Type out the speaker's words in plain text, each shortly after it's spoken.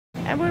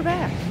And we're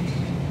back.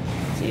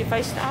 See, if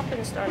I stop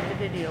and start the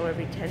video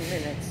every 10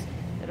 minutes,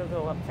 it'll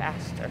go up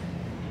faster.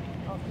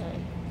 Okay.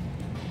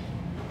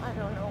 I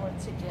don't know what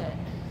to get.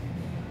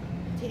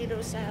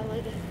 Potato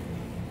salad.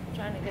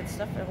 Trying to get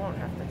stuff I won't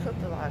have to cook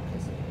a lot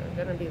because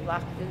they're going to be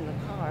locked in the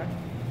car.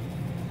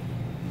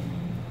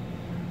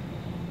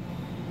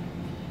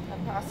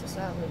 That pasta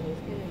salad was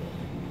good.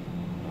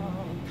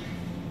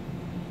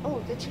 Oh,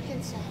 the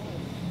chicken salad.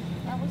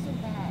 That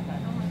wasn't bad. I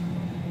don't like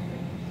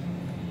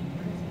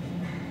what is it?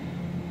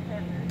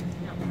 Peppers.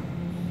 No.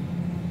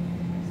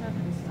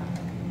 Southern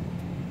style.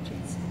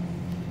 Chicken salad.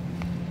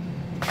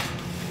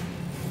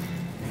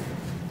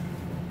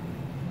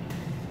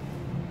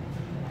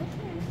 I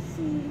can't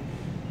see.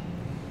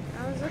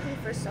 I was looking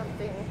for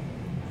something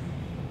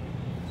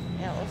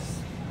else.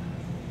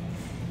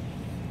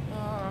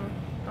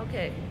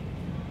 Okay.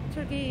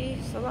 Turkey,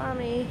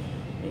 salami,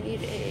 we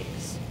need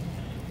eggs.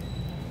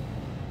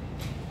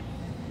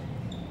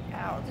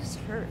 Ow, this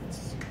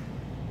hurts.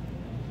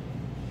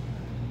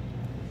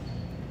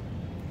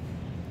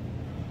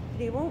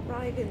 He won't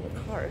ride in the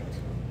cart.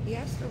 He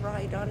has to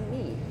ride on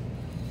me.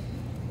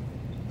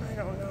 I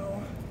don't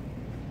know.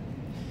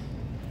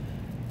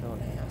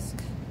 Don't ask.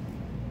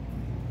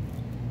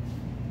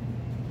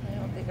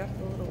 They got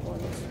the little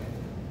ones.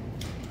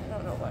 I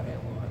don't know what I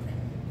want.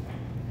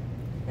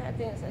 Bad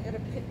thing is I gotta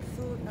pick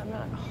food and I'm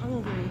not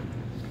hungry.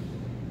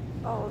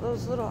 Oh,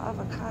 those little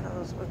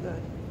avocados were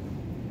good.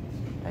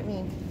 I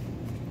mean,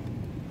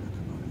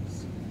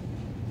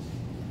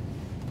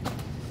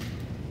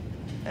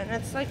 and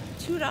it's like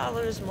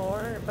 $2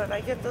 more, but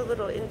I get the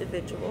little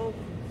individual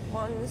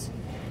ones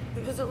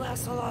because it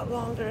lasts a lot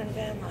longer in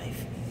van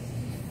life.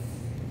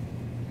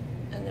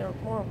 And they're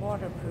more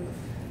waterproof.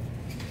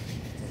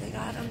 Did they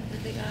got them?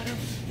 Did they got them?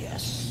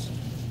 Yes.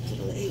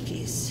 Little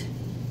eggies.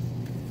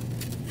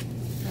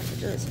 Half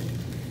a dozen.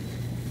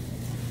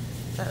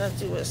 That'll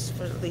do us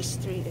for at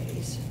least 3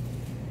 days.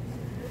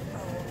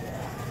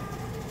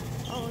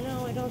 Oh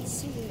no, I don't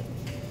see it.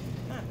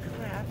 Ah,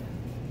 crap.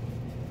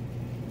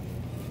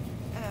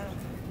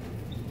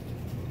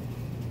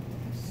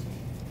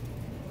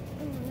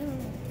 Oh no.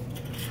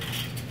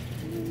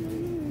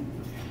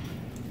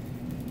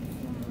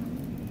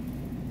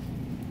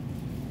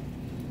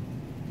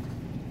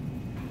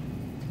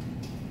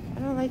 I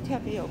don't like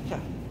tapioca.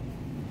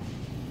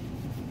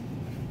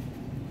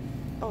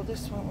 Oh,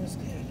 this one was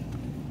good.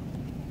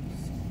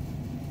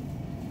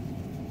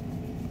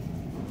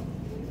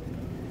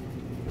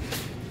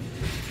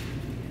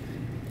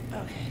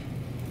 Okay.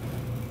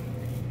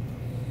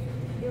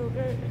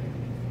 Yogurt.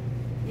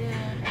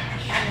 Yeah,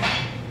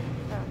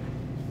 sure.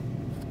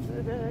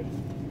 Good.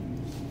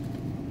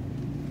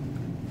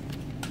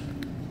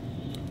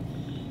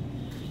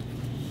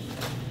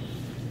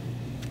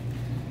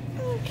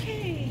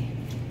 Okay.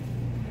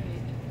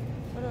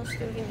 What else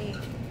do we need?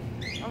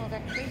 Oh,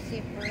 that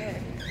crazy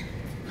bread.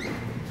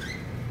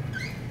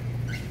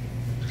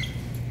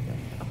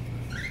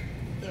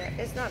 Yeah,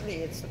 it's not me,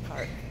 it's the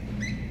cart.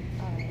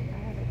 Alright,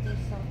 I gotta do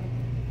something.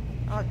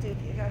 Oh, dude,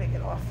 you gotta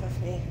get off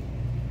of me.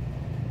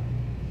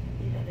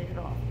 You gotta get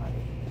off,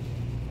 buddy.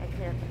 I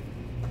can't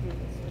do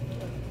this with you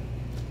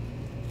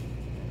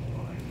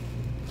anymore.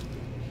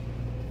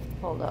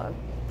 Hold on.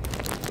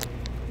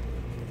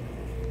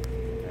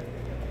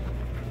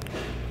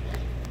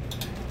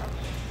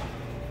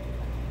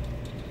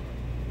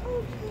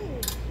 Okay.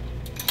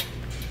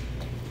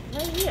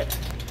 Right here.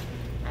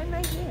 I'm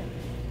right here.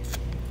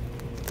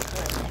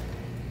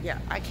 Yeah,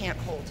 I can't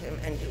hold him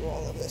and do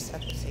all of this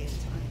at the same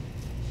time.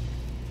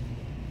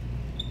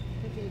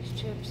 Cookies,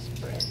 chips,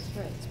 spreads.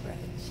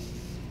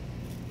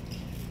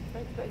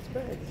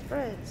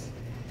 Spreads.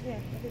 Yeah,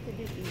 look at the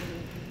dookie.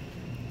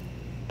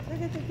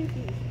 Look at the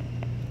dookie.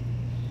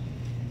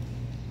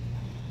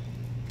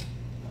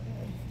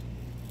 Okay.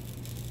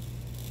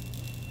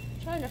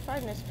 Trying to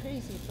find this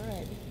crazy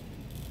bread.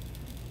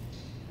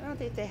 I don't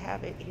think they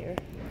have it here.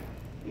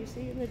 You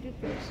see in the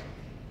dookies?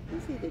 You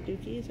see the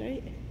dookies,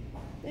 right?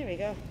 There we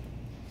go.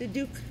 The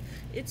Duke.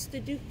 It's the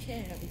Duke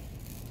can.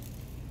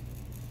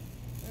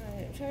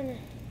 Alright, I'm trying to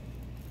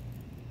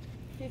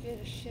figure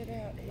this shit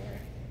out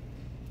here.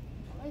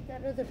 I like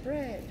that other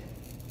bread.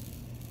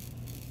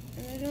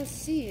 And I don't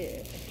see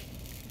it.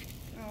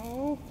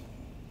 Oh.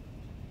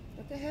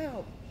 What the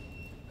hell?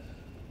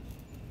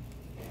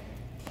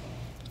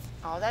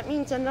 Oh, that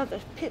means another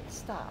pit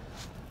stop.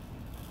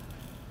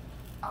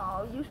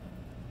 Oh, you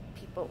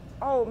people.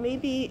 Oh,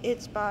 maybe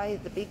it's by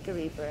the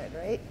bakery bread,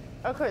 right?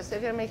 Of course, they're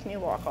going to make me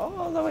walk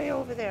all the way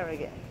over there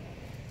again.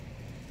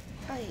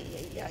 Ay,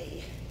 ay,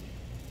 ay.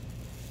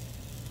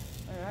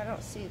 I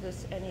don't see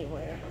this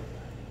anywhere.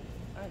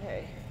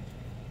 Okay.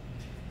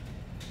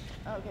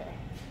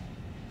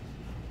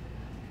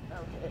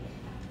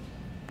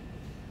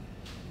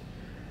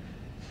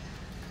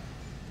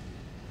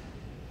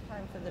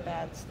 Time for the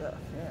bad stuff,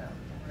 yeah.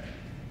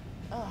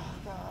 Oh,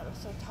 God, I'm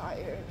so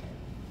tired.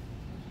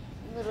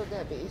 Little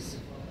Debbie's.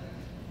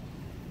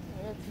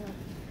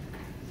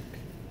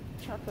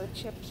 Chocolate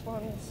chips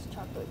ones.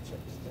 Chocolate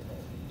chips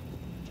today.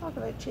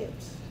 Chocolate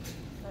chips.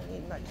 I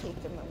need my cake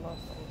and my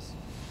muffins.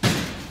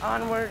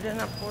 Onward and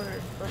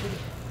upward, buddy.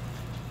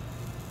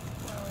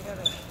 Now we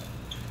gotta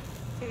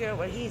figure out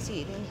what he's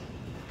eating.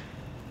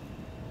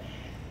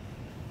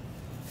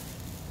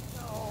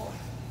 Oh.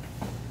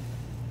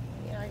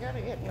 Yeah, I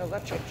gotta get an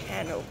electric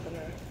can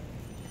opener.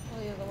 All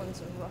the other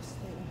ones are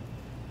rusting.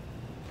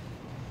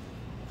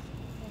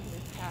 And we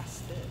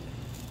passed it.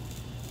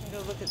 I'm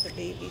gonna go look at the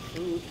baby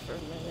food for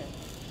a minute.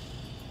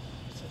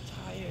 I'm so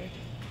tired.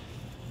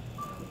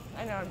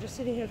 I know, I'm just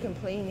sitting here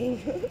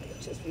complaining.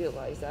 Just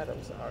realized that,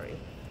 I'm sorry.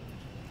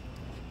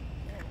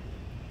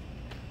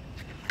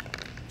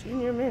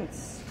 Junior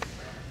mints.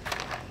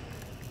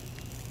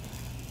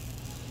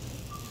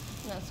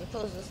 That's the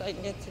closest I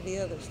can get to the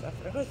other stuff.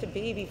 But of course the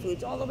baby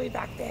food's all the way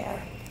back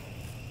there.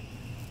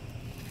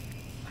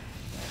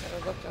 I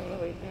gotta look on the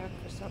way back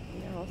for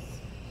something else.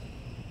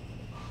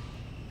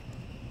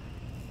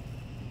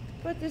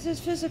 But this is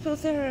physical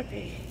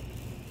therapy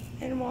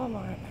in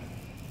Walmart.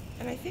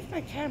 And I think my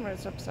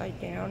camera's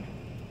upside down.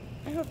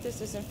 I hope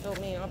this isn't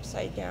filming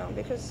upside down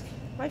because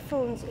my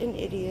phone's an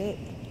idiot.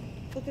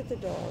 Look at the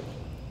dog.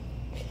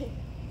 What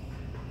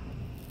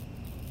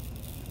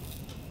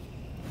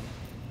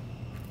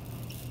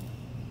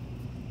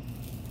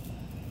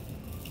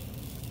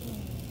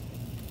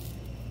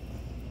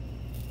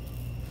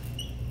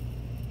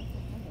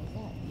is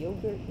that?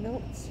 Yogurt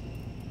melts?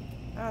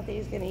 I don't think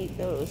he's gonna eat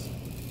those.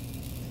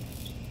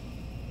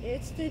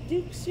 It's the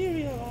Duke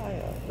cereal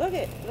aisle. Look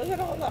at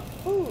all the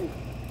food.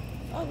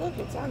 Oh look,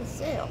 it's on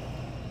sale.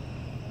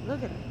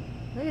 Look at him.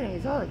 Look at him,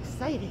 he's all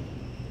excited.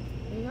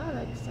 He's all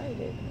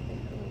excited.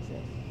 What is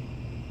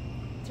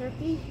this?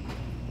 Turkey?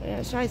 We're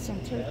gonna try some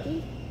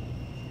turkey.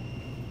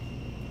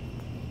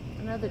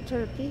 Another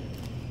turkey.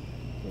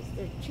 Because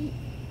they're cheap.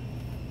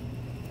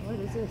 What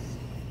is this?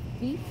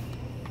 Beef?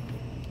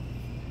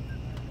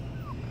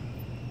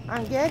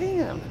 I'm getting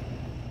them.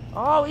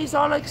 Oh, he's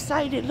all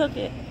excited. Look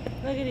at,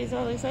 he's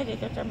all excited.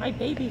 That's my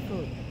baby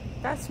food.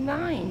 That's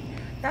mine.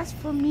 That's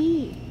for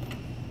me.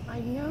 I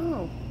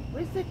know.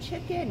 Where's the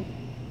chicken?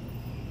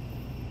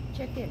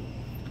 Chicken.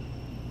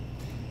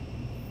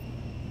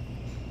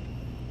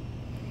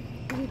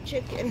 Ooh,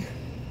 chicken.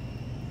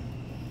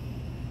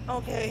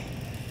 Okay.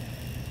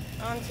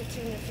 On to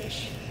tuna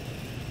fish.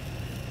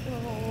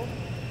 Oh.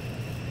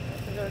 I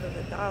have to go to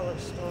the dollar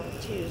store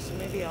too, so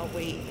maybe I'll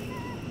wait.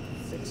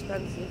 It's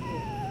expensive.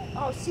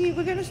 Oh, see,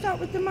 we're gonna start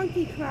with the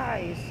monkey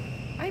cries.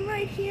 I'm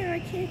right here. I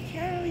can't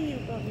carry you,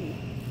 Bubby.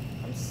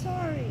 I'm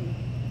sorry.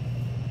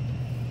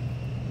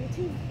 You're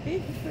too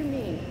big for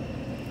me.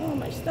 Oh,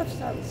 my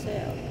stuff's on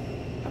sale.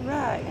 All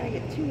right, I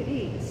get 2 of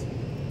these.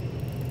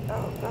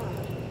 Oh, God.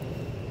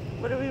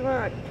 What do we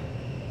want?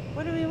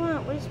 What do we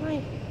want? Where's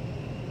my...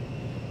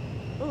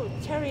 Oh,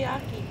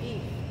 teriyaki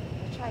beef.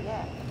 Let's try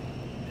that.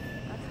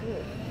 That's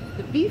good.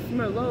 The beef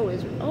merlot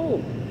is...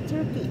 Oh,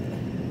 turkey.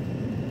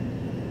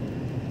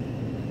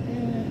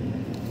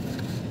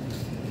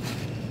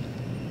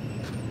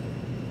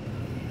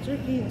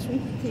 Turkey and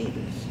sweet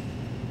potatoes.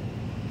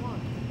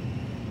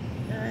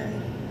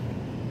 And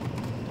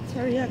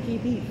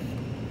teriyaki beef.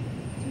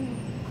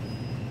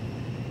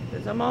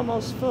 Because I'm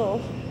almost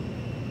full.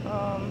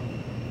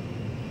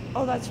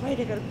 Oh, that's right,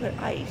 I gotta put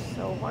ice.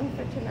 So 1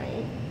 for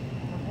tonight,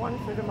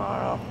 1 for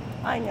tomorrow.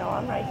 I know,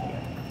 I'm right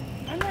here.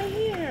 I'm right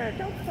here,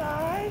 don't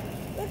cry.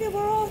 Look at,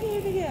 we're all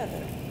here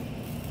together.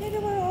 Look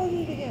at, we're all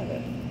here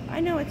together.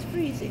 I know it's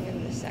freezing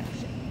in this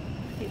section.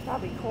 It's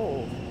probably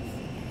cold.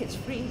 It's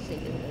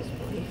freezing in this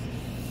place.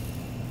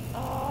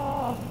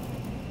 Oh.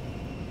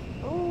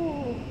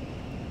 Oh.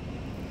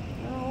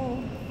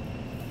 No.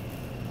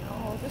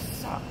 No, this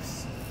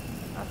sucks.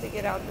 I'll have to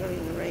get out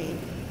during the rain.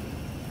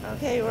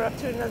 Okay, we're up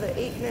to another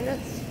 8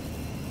 minutes.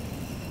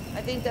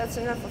 I think that's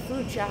enough for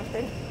food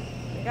shopping.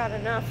 We got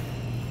enough.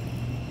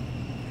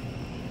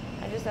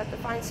 I just have to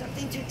find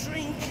something to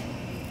drink.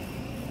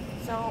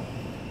 So,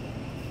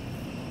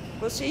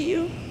 we'll see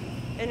you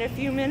in a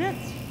few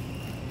minutes.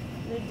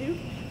 The Duke.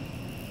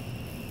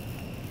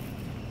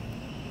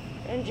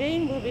 And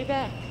Jane will be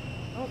back.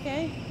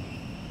 Okay?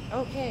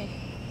 Okay.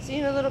 See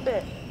you in a little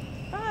bit.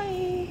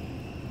 Bye.